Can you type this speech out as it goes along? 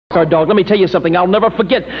Junkyard Dog, let me tell you something. I'll never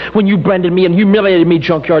forget when you branded me and humiliated me,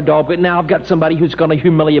 Junkyard Dog, but now I've got somebody who's going to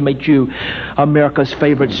humiliate you. America's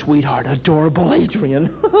favorite sweetheart, adorable Adrian.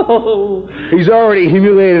 He's already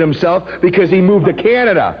humiliated himself because he moved to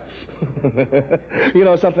Canada. You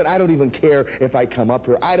know something? I don't even care if I come up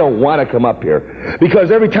here. I don't want to come up here.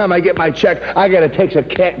 Because every time I get my check, I got to take a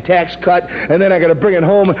tax cut, and then I got to bring it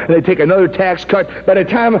home, and they take another tax cut. By the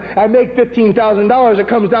time I make $15,000, it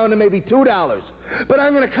comes down to maybe $2. But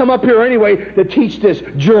I'm going to come up here anyway to teach this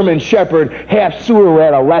German Shepherd half-sewer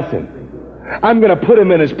rat a lesson. I'm going to put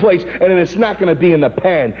him in his place, and it's not going to be in the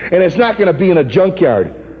pen, and it's not going to be in a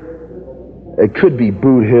junkyard. It could be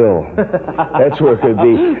Boot Hill. That's where it could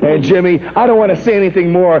be. And Jimmy, I don't want to say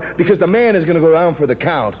anything more because the man is going to go down for the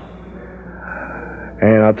count.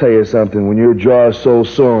 And I'll tell you something, when your jaw's so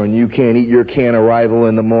sore and you can't eat your can of Rival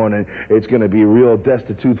in the morning, it's going to be real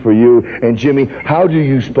destitute for you. And Jimmy, how do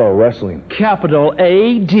you spell wrestling? Capital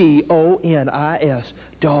A-D-O-N-I-S.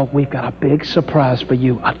 Dog, we've got a big surprise for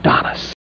you, Adonis.